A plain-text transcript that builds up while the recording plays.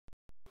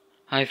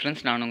Hi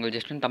friends, நான் உங்கள்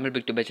Justin Tamil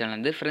big tuber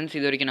channel friends,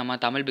 இது வரைக்கும் நம்ம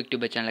தமிழ் பிக்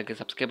டியூபர் சேனலுக்கு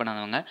சப்ஸ்கிரைப்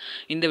பண்ணாதவங்க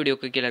இந்த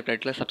வீடியோக்கு கீழே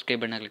இருக்கிற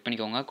சப்ஸ்கிரைப் பண்ண கிளிக்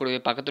பண்ணிக்கோங்க. கூடவே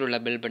பக்கத்தில் உள்ள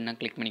பெல் பட்டனை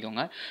கிளிக்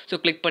பண்ணிக்கோங்க. ஸோ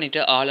கிளிக்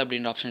பண்ணிவிட்டு ஆல்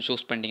அப்படின்ற ஆப்ஷன்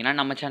சூஸ் பண்ணிட்டீங்கன்னா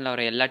நம்ம சேனலில்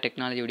வர எல்லா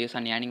technology videos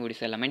and earning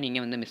videos எல்லாமே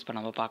நீங்கள் வந்து மிஸ்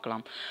பண்ணாமல்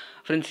பார்க்கலாம்.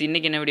 ஃப்ரெண்ட்ஸ்,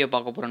 இன்றைக்கி என்ன வீடியோ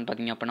பார்க்க போகிறோன்னு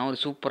பார்த்தீங்க அப்படின்னா, ஒரு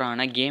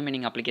சூப்பரான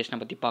கேமிங் அப்ளிகேஷனை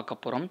பற்றி பார்க்க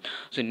போகிறோம்.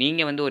 ஸோ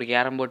நீங்கள் வந்து ஒரு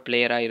கேரம் போர்ட்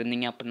பிளேயராக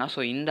இருந்தீங்க அப்படின்னா,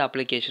 ஸோ இந்த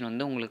அப்ளிகேஷன்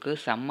வந்து உங்களுக்கு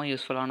செம்ம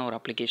யூஸ்ஃபுல்லான ஒரு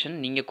அப்ளிகேஷன்.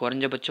 நீங்கள்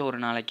குறைஞ்சபட்சம் ஒரு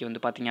நாளைக்கு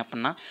வந்து பார்த்தீங்க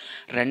அப்படின்னா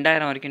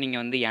 2000 வரைக்கும்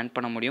நீங்கள் வந்து ஏர்ன்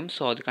பண்ண முடியும்.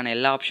 ஸோ அதுக்கான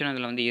எல்லா ஆப்ஷனும்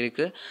இதில் வந்து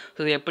இருக்குது. ஸோ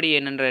இது எப்படி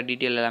என்னன்ற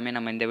டீட்டெயில் எல்லாமே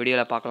நம்ம இந்த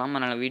வீடியோவில் பார்க்கலாம்.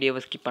 அதனால்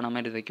வீடியோவை ஸ்கிப்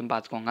பண்ணாமல் இது வரைக்கும்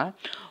பார்த்துக்கோங்க.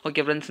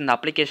 ஓகே ஃப்ரெண்ட்ஸ், இந்த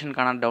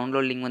அப்ளிகேஷனுக்கான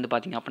டவுன்லோட் லிங்க் வந்து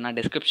பார்த்திங்க அப்படின்னா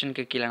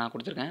டிஸ்கிரிப்ஷனுக்கு கீழே நான்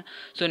கொடுத்துருக்கேன்.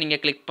 ஸோ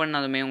நீங்கள் கிளிக்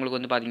பண்ணதுமே உங்களுக்கு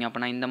வந்து பார்த்திங்க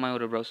அப்படின்னா இந்த மாதிரி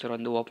ஒரு ப்ரௌசர்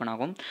வந்து ஓப்பன்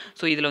ஆகும்.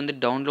 ஸோ இதில் வந்து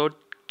டவுன்லோட்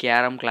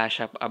கேரம் கிளாஷ்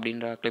ஆப்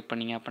அப்படின்ற கிளிக்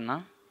பண்ணிங்க அப்படின்னா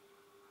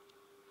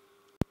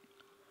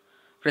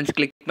ஃப்ரெண்ட்ஸ்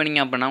கிளிக் பண்ணிங்க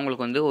அப்படின்னா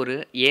உங்களுக்கு வந்து ஒரு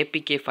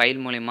ஏபிகே ஃபைல்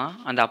மூலிமா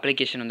அந்த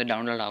அப்ளிகேஷன் வந்து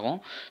டவுன்லோட் ஆகும்.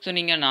 ஸோ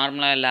நீங்கள்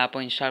நார்மலாக எல்லா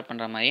ஆப்பும் இன்ஸ்டால்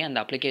பண்ணுற மாதிரி அந்த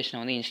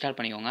அப்ளிகேஷனை வந்து இன்ஸ்டால்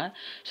பண்ணிக்கோங்க.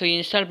 ஸோ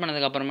இன்ஸ்டால்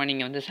பண்ணதுக்கப்புறமா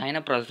நீங்கள் வந்து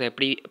சைனப் ப்ராசஸ்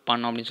எப்படி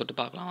பண்ணோம் அப்படின்னு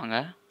சொல்லிட்டு பார்க்கலாம் வாங்க.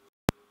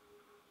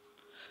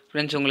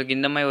 ஃப்ரெண்ட்ஸ், உங்களுக்கு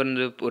இந்த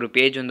மாதிரி ஒரு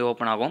பேஜ் வந்து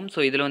ஓப்பன் ஆகும். ஸோ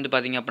இதில் வந்து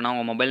பார்த்திங்க அப்படின்னா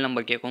உங்கள் மொபைல்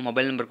நம்பர் கேட்கும்.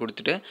 மொபைல் நம்பர்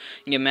கொடுத்துட்டு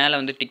இங்கே மேலே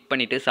வந்து டிக்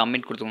பண்ணிவிட்டு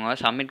சப்மிட் கொடுத்துக்கோங்க.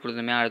 சப்மிட்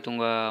கொடுத்ததுமே அடுத்து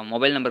உங்கள்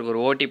மொபைல் நம்பருக்கு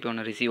ஒரு ஓடிபி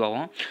ஒன்று ரிசீவ்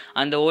ஆகும்.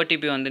 அந்த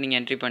ஓடிபி வந்து நீங்கள்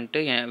என்ட்ரி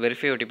பண்ணிட்டு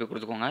வெரிஃபை ஓடிபி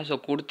கொடுத்துக்கோங்க. ஸோ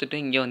கொடுத்துட்டு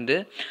இங்கே வந்து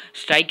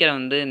ஸ்ட்ரைக்கரை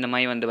வந்து இந்த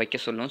மாதிரி வந்து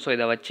வைக்க சொல்லும். ஸோ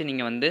இதை வச்சு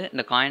நீங்கள் வந்து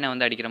இந்த காயினை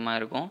வந்து அடிக்கிற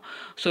மாதிரி இருக்கும்.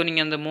 ஸோ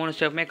நீங்கள் அந்த 3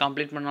 ஸ்டெப்புமே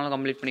கம்ப்ளீட் பண்ணாலும்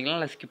கம்ப்ளீட் பண்ணிக்கலாம்,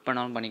 இல்லை ஸ்கிப்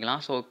பண்ணாலும்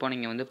பண்ணிக்கலாம். ஸோ இப்போ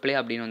நீங்கள் வந்து ப்ளே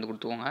அப்படின்னு வந்து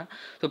கொடுத்துக்கோங்க.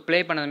 ஸோ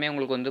ப்ளே பண்ணதுமே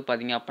உங்களுக்கு வந்து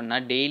பார்த்திங்க அப்படின்னா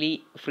டெய்லி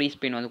ஃப்ரீ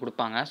ஸ்பின் வந்து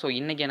கொடுப்பாங்க. ஸோ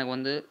இன்றைக்கி எனக்கு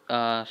வந்து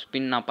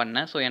ஸ்பின் நான்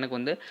பண்ணேன். ஸோ எனக்கு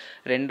வந்து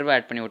 ₹2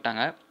 ஆட் பண்ணி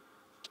விட்டாங்க.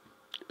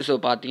 ஸோ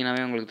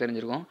பார்த்தீங்கன்னாவே உங்களுக்கு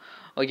தெரிஞ்சிருக்கும்.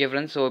 ஓகே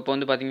ஃப்ரெண்ட்ஸ், ஸோ இப்போ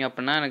வந்து பார்த்திங்க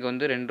அப்படின்னா எனக்கு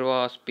வந்து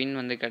 ₹2 ஸ்பின்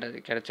வந்து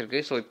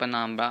கிடச்சிருக்கு. ஸோ இப்போ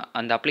நான்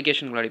அந்த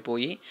அப்ளிகேஷனுக்குள்ளாடி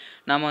போய்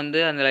நம்ம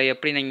வந்து அதில்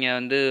எப்படி நீங்கள்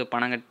வந்து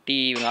பணம் கட்டி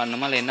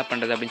விளாட்ணுமா இல்லை என்ன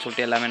பண்ணுறது அப்படின்னு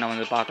சொல்லிட்டு எல்லாமே நம்ம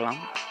வந்து பார்க்கலாம்.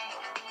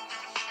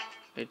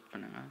 வெயிட்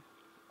பண்ணுங்கள்.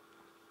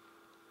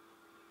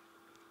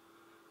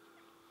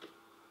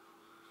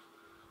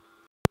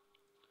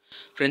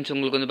 ஃப்ரெண்ட்ஸ்,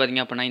 உங்களுக்கு வந்து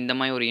பார்த்திங்க அப்படின்னா இந்த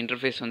மாதிரி ஒரு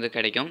இன்டர்ஃபேஸ் வந்து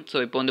கிடைக்கும். ஸோ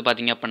இப்போ வந்து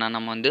பார்த்திங்க அப்படின்னா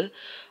நம்ம வந்து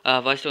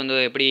ஃபர்ஸ்ட் வந்து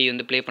எப்படி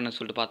வந்து ப்ளே பண்ண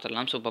சொல்லிட்டு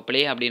பார்த்துடலாம். ஸோ இப்போ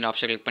ப்ளே அப்படின்ற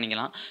ஆப்ஷன் கிளிக்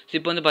பண்ணிக்கலாம். ஸோ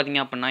இப்போ வந்து பார்த்திங்க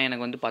அப்படின்னா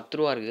எனக்கு வந்து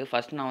 ₹10 இருக்குது.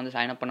 ஃபஸ்ட் நான் வந்து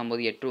சைன் அப்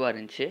பண்ணும்போது ₹8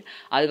 இருந்துச்சு.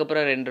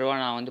 அதுக்கப்புறம் ₹2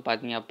 நான் வந்து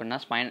பார்த்திங்க அப்படின்னா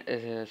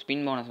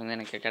ஸ்பின் போனஸ் வந்து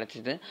எனக்கு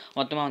கிடச்சிது.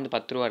 மொத்தமாக வந்து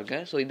 ₹10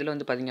 இருக்குது. ஸோ இதில்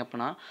வந்து பார்த்திங்க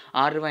அப்படின்னா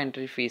 ₹6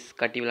 என்ட்ரி ஃபீஸ்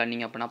கட்டி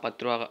விளாண்டிங்க அப்படின்னா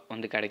 ₹10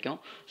 வந்து கிடைக்கும்.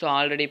 ஸோ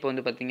ஆல்ரெடி இப்போ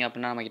வந்து பார்த்திங்க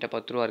அப்படின்னா நம்மக்கிட்ட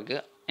 ₹10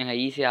 இருக்குது. நீங்கள்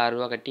ஈஸியாக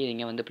 ₹6 கட்டி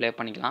நீங்கள் வந்து ப்ளே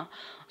பண்ணிக்கலாம்.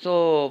 ஸோ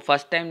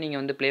ஃபஸ்ட் டைம் நீங்கள்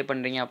வந்து ப்ளே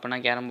பண்ணுறீங்க அப்படின்னா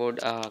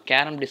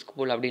கேரம் டிஸ்க்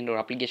பூல் அப்படின்ற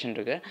ஒரு அப்ளிகேஷன்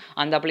இருக்குது.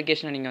 அந்த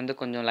அப்ளிகேஷனை நீங்கள் வந்து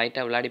கொஞ்சம்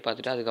லைட்டாக விளையாடி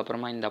பார்த்துட்டு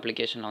அதுக்கப்புறமா இந்த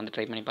அப்ளிகேஷனில் வந்து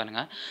ட்ரை பண்ணி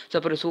பாருங்கள். ஸோ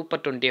அப்புறம்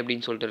சூப்பர் 20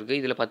 அப்படின்னு சொல்லிட்டு இருக்குது.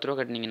 இதில் ₹10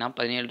 கட்டினீங்கன்னா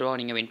 ₹17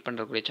 நீங்கள் வின்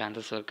பண்ணுறக்கூடிய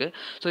சான்சஸ் இருக்குது.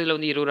 ஸோ இதில்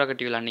வந்து ₹20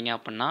 கட்டி விளாண்டிங்க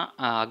அப்படின்னா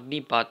அக்னி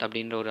பாத்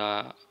அப்படின்ற ஒரு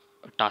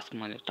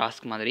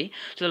டாஸ்க் மாதிரி.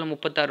 ஸோ இதில்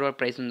 ₹36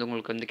 ப்ரைஸ் வந்து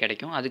உங்களுக்கு வந்து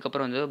கிடைக்கும்.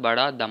 அதுக்கப்புறம் வந்து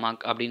படா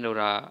தமாக் அப்படின்ற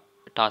ஒரு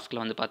டாஸ்கில்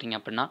வந்து பார்த்திங்க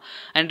அப்படின்னா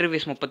என்ட்ரி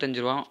ஃபீஸ்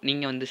 ₹35.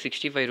 நீங்கள் வந்து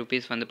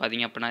 ₹65 வந்து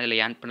பார்த்திங்க அப்படின்னா இதில்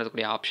ஏர்ன்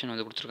பண்ணுறதுக்கூடிய ஆப்ஷன்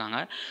வந்து கொடுத்துருக்காங்க.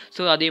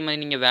 ஸோ அதே மாதிரி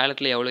நீங்கள்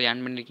வேலெட்டில் எவ்வளோ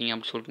ஏர்ன் பண்ணியிருக்கீங்க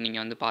அப்படின்னு சொல்லிட்டு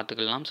நீங்கள் வந்து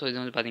பார்த்துக்கலாம். ஸோ இது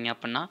வந்து பார்த்திங்க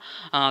அப்படின்னா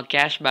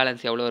கேஷ்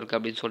பேலன்ஸ் எவ்வளோ இருக்குது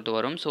அப்படின்னு சொல்லிட்டு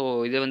வரும். ஸோ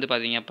இது வந்து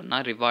பார்த்திங்க அப்படின்னா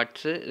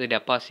ரிவார்ட்ஸு, இது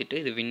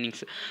டெபாசிட்டு, இது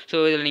வின்னிங்ஸ்.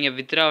 ஸோ இதில்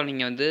நீங்கள்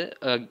நீங்கள் வந்து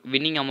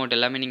வின்னிங் அமௌண்ட்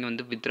எல்லாமே நீங்கள்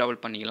வந்து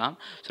வித்ட்ராவல் பண்ணிக்கலாம்.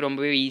 ஸோ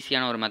ரொம்பவே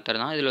ஈஸியான ஒரு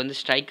மெத்தட் தான். இதில் வந்து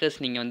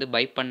ஸ்ட்ரைக்கர்ஸ் நீங்கள் வந்து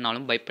பை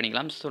பண்ணாலும் பை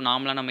பண்ணிக்கலாம். ஸோ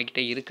நார்மலாக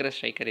நம்மக்கிட்ட இருக்கிற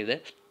ஸ்ட்ரைக்கர் இது.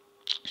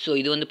 ஸோ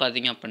இது வந்து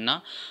பார்த்திங்க அப்படின்னா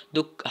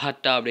துக்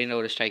ஹட்டா அப்படின்ற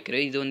ஒரு ஸ்ட்ரைக்கரு.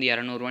 இது வந்து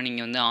 ₹200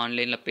 நீங்கள் வந்து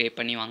ஆன்லைனில் பே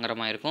பண்ணி வாங்குற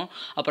மாதிரி இருக்கும்.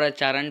 அப்புறம்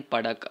சரண்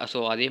படக்.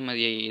 ஸோ அதே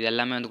மாதிரி இது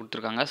எல்லாமே வந்து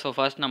கொடுத்துருக்காங்க. ஸோ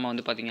ஃபர்ஸ்ட் நம்ம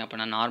வந்து பார்த்திங்க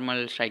அப்படின்னா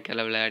நார்மல்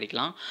ஸ்ட்ரைக்கரில்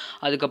விளையாடிக்கலாம்.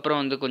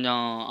 அதுக்கப்புறம் வந்து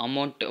கொஞ்சம்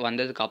அமௌண்ட்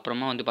வந்ததுக்கு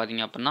அப்புறமா வந்து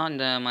பார்த்திங்க அப்படின்னா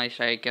இந்த மாதிரி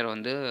ஸ்ட்ரைக்கர்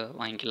வந்து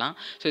வாங்கிக்கலாம்.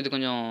 ஸோ இது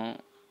கொஞ்சம்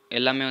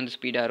எல்லாமே வந்து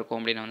ஸ்பீடாக இருக்கும்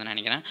அப்படின்னு வந்து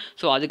நினைக்கிறேன்.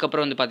 ஸோ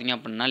அதுக்கப்புறம் வந்து பார்த்திங்க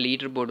அப்படின்னா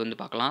லீடர் போர்டு வந்து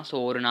பார்க்கலாம். ஸோ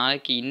ஒரு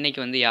நாளைக்கு இன்றைக்கி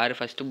வந்து யார்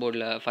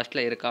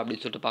ஃபஸ்ட்டில் இருக்கா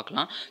அப்படின்னு சொல்லிட்டு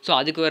பார்க்கலாம். ஸோ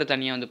அதுக்கு வேறு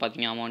தனியாக வந்து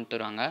பார்த்திங்க அமௌண்ட்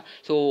தருவாங்க.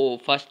 ஸோ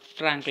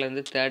ஃபஸ்ட்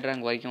ரேங்க்லேருந்து 3rd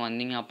ரேங்க் வரைக்கும்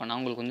வந்தீங்க அப்படின்னா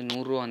உங்களுக்கு வந்து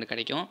 ₹100 வந்து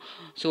கிடைக்கும்.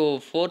 ஸோ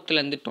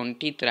 4th-லேருந்து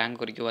 20th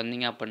ரேங்க் வரைக்கும்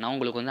வந்தீங்க அப்படின்னா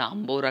உங்களுக்கு வந்து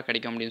 ₹50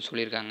 கிடைக்கும் அப்படின்னு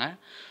சொல்லியிருக்காங்க.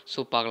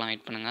 ஸோ பார்க்கலாம்,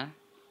 வெயிட் பண்ணுங்கள்.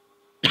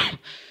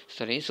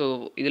 சரி, ஸோ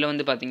இதில்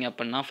வந்து பார்த்திங்க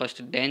அப்படின்னா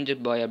ஃபஸ்ட்டு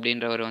டேஞ்சர் பாய்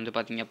அப்படின்றவர் வந்து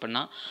பார்த்திங்க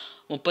அப்படின்னா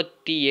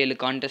 37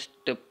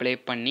 கான்டெஸ்ட் ப்ளே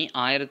பண்ணி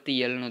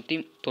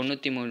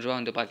 ₹1793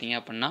 வந்து பார்த்திங்க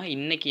அப்படின்னா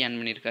இன்றைக்கி ஏர்ன்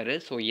பண்ணியிருக்காரு.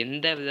 ஸோ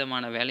எந்த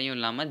விதமான வேலையும்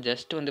இல்லாமல்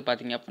ஜஸ்ட் வந்து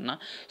பார்த்திங்க அப்படின்னா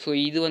ஸோ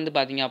இது வந்து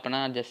பார்த்திங்க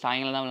அப்படின்னா ஜஸ்ட்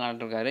சாயங்காலம் தான்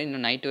விளாண்டுருக்காரு.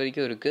 இன்னும் நைட்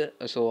வரைக்கும்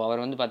இருக்குது. ஸோ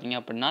அவர் வந்து பார்த்திங்க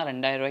அப்படின்னா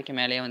 ₹2000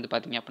 மேலேயே வந்து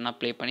பார்த்திங்க அப்படின்னா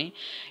ப்ளே பண்ணி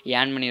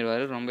ஏர்ன்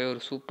பண்ணிடுவார். ரொம்பவே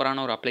ஒரு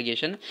சூப்பரான ஒரு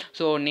அப்ளிகேஷன்.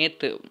 ஸோ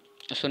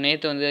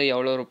நேற்று வந்து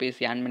எவ்வளோ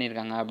ருபீஸ் ஏர்ன்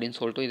பண்ணியிருக்காங்க அப்படின்னு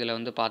சொல்லிட்டு இதில்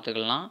வந்து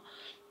பார்த்துக்கலாம்.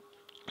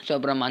 ஸோ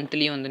அப்புறம்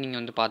மந்த்லியும் வந்து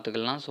நீங்கள் வந்து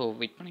பார்த்துக்கலாம். ஸோ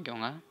வெயிட்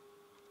பண்ணிக்கோங்க.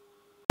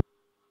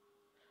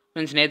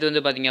 ஃப்ரெண்ட்ஸ், நேற்று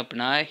வந்து பார்த்திங்க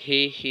அப்படின்னா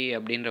ஹே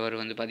அப்படின்றவர்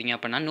வந்து பார்த்திங்க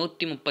அப்படின்னா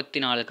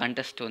 134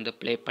 கான்டெஸ்ட் வந்து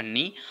ப்ளே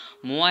பண்ணி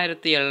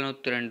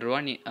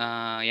 ₹3702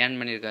 ஏர்ன்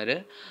பண்ணியிருக்காரு.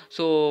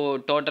 ஸோ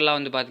டோட்டலாக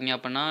வந்து பார்த்திங்க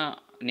அப்படின்னா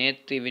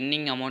நேற்று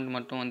வின்னிங் அமௌண்ட்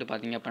மட்டும் வந்து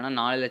பார்த்திங்க அப்படின்னா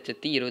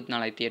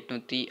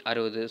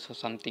 4,24,860 ஸோ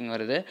சம்திங்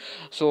வருது.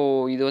 ஸோ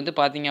இது வந்து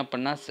பார்த்திங்க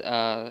அப்படின்னா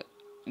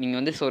நீங்கள்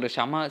வந்து ஒரு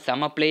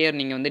செம பிளேயர்.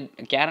 நீங்கள் வந்து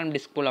கேரம்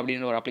டிஸ்க் பூல்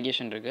அப்படின்ற ஒரு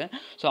அப்ளிகேஷன் இருக்குது.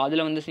 ஸோ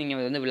அதில் வந்து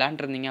நீங்கள் வந்து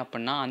விளையாண்டுருந்தீங்க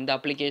அப்படின்னா அந்த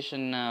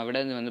அப்ளிகேஷனை விட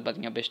இது வந்து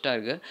பார்த்திங்கன்னா பெஸ்ட்டாக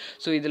இருக்குது.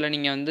 ஸோ இதில்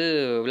நீங்கள் வந்து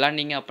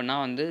விளாண்டிங்க அப்படின்னா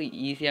வந்து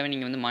ஈஸியாகவே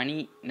நீங்கள் வந்து மணி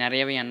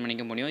நிறையவே ஏர்ன்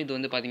பண்ணிக்க முடியும். இது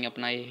வந்து பார்த்திங்க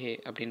அப்படின்னா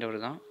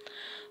அப்படின்றவர் தான்.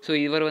 ஸோ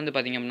இவர் வந்து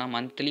பார்த்திங்க அப்படின்னா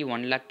மந்த்லி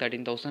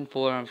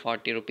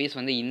 1,13,440 ருபீஸ்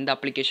வந்து இந்த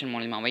அப்ளிகேஷன்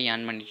மூலிமாவே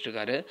ஏர்ன்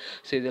பண்ணிகிட்ருக்காரு.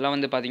 ஸோ இதெல்லாம்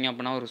வந்து பார்த்திங்க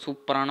அப்படின்னா ஒரு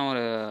சூப்பரான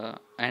ஒரு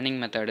ஏர்னிங்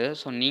மெத்தடு.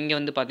 ஸோ நீங்கள்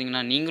வந்து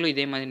பார்த்திங்கன்னா நீங்களும்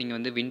இதே மாதிரி நீங்கள்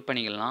வந்து வின்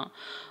பண்ணிக்கலாம்.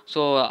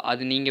 ஸோ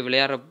அது நீங்கள்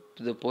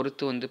விளையாடுறது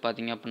பொறுத்து வந்து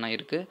பார்த்திங்க அப்படின்னா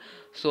இருக்குது.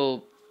 ஸோ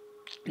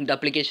இந்த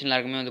அப்ளிகேஷன்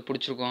எல்லாருக்குமே வந்து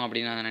பிடிச்சிருக்கும்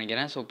அப்படின்னு நான்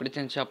நினைக்கிறேன். ஸோ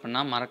பிடிச்சிருந்துச்சி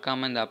அப்படின்னா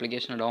மறக்காமல் இந்த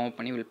அப்ளிகேஷனை டவுன்லோட்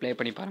பண்ணி ப்ளே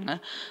பண்ணி பாருங்கள்.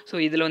 ஸோ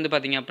இதில் வந்து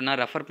பார்த்திங்க அப்படின்னா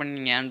ரெஃபர் பண்ணி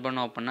நீங்கள் ஏர்ன்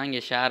பண்ணோம் அப்படின்னா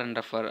இங்கே ஷேர் அண்ட்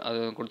ரெஃபர்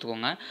அது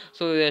கொடுத்துக்கோங்க.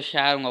 ஸோ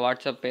ஷேர் உங்கள்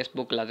வாட்ஸ்அப்,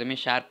 ஃபேஸ்புக் எல்லாத்தையுமே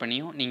ஷேர்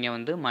பண்ணியும் நீங்கள்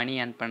வந்து மணி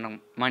ஏர்ன்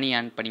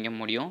பண்ணிக்க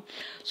முடியும்.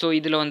 ஸோ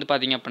இதில் வந்து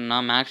பார்த்திங்க அப்படின்னா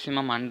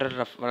மேக்ஸிமம் 100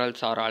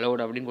 ரெஃபரல்ஸ் ஆர்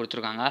அலோட் அப்படின்னு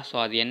கொடுத்துருக்காங்க. ஸோ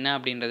அது என்ன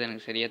அப்படின்றது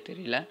எனக்கு சரியாக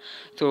தெரியல.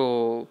 ஸோ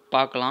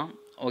பார்க்கலாம்.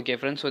 ஓகே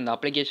ஃப்ரெண்ட்ஸ், ஸோ இந்த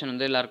அப்ளிகேஷன்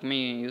வந்து எல்லாருக்குமே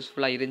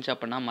யூஸ்ஃபுல்லாக இருந்துச்சு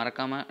அப்படின்னா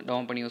மறக்காமல்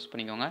டவுன் பண்ணி யூஸ்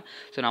பண்ணிக்கோங்க.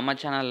 ஸோ நம்ம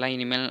சேனலில்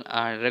இனிமேல்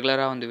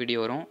ரெகுலராக வந்து வீடியோ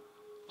வரும்.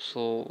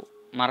 ஸோ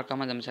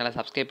மறக்காமல் நம்ம சேனலை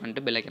சப்ஸ்கிரைப்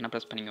பண்ணிட்டு பெல் ஐக்கனை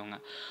ப்ரெஸ் பண்ணிக்கோங்க.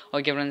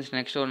 ஓகே ஃப்ரெண்ட்ஸ்,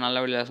 நெக்ஸ்ட் ஒரு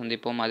நல்ல வீடியோவில்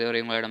சந்திப்போம்.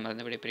 அதுவரை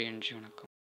உங்களிடமிருந்து விடைபெறுகிறேன். வணக்கம்.